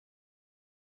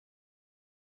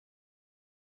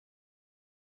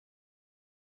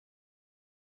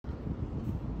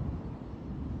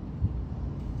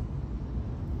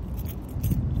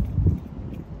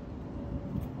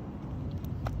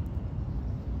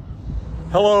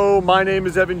Hello, my name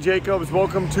is Evan Jacobs.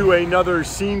 Welcome to another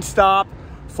scene stop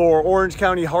for Orange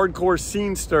County Hardcore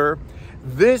Scenester.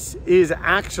 This is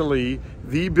actually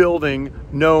the building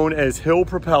known as Hill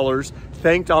Propellers,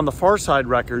 thanked on the Farside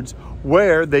records,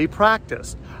 where they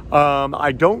practiced.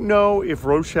 I don't know if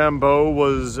ROCHAMBEAU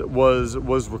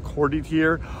was recorded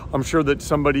here. I'm sure that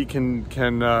somebody can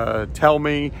tell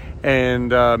me, and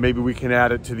maybe we can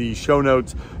add it to the show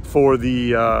notes for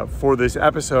this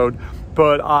episode.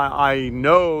 But I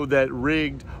know that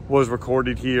Rigged was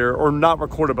recorded here, or not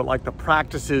recorded, but like the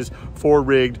practices for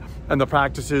Rigged and the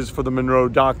practices for the MONROE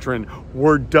Doctrine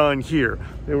were done here.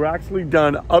 They were actually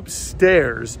done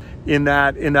upstairs in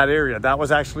that area. That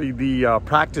was actually the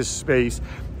practice space,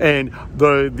 and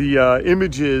the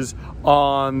images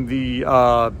on the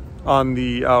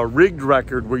Rigged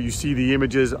record, where you see the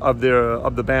images of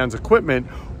the band's equipment,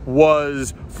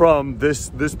 was from this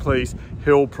place,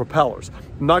 Hill Propellers.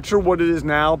 I'm not sure what it is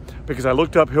now, because I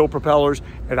looked up Hill Propellers.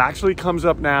 It actually comes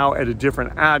up now at a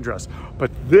different address,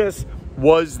 but this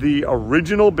was the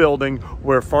original building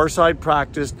where Farside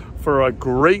practiced for a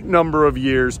great number of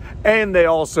years, and they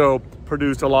also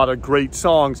produced a lot of great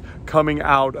songs coming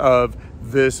out of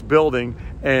this building,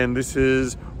 and this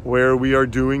is where we are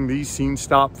doing the scene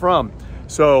stop from.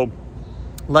 So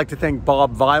I'd like to thank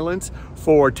Bob Violence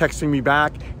for texting me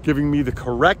back, giving me the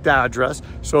correct address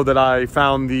so that I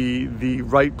found the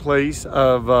right place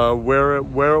of where it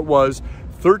was.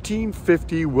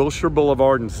 1350 Wilshire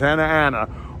Boulevard in Santa Ana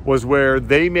was where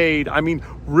they made, I mean,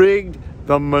 Rigged,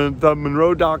 the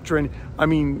MONROE Doctrine. I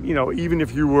mean, you know, even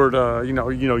if you were to,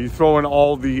 you throw in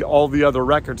all the other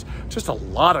records, just a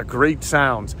lot of great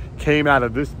sounds came out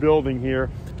of this building here.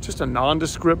 Just a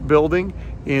nondescript building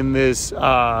in this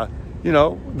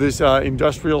this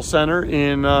industrial center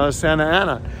in Santa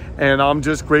Ana. And I'm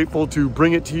just grateful to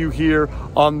bring it to you here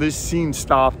on this scene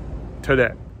stop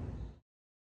today.